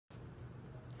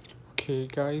Okay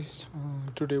guys,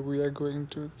 today we are going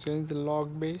to change the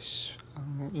log base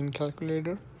in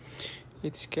calculator.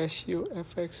 It's Casio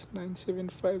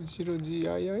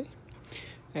fx9750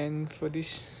 and for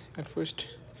this at first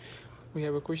we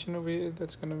have a question over here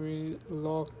that's gonna be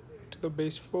log to the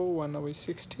base 4 1 over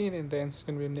 16 and the answer is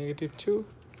gonna be -2.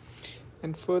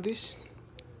 And for this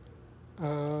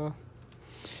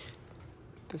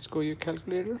let's go your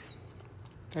calculator,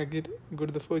 go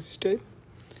to the first step,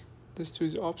 just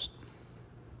choose option,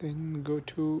 then go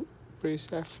to press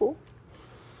F4,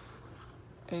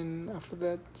 and after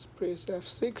that press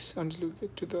F6 until you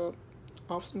get to the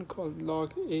option called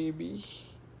log AB.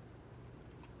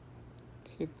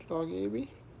 Hit log AB,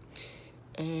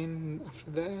 and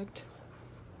after that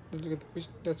just look at the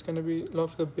question. That's gonna be log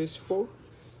to the base 4,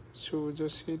 so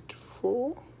just hit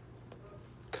 4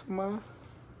 comma,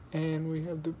 and we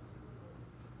have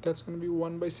that's gonna be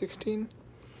 1 by 16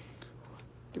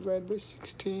 divided by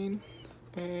 16,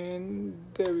 and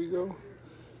there we go.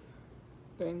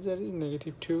 The answer is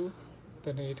 -2.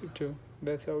 The -2.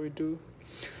 That's how we do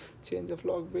change of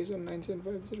log base on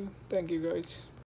 9750. Thank you guys.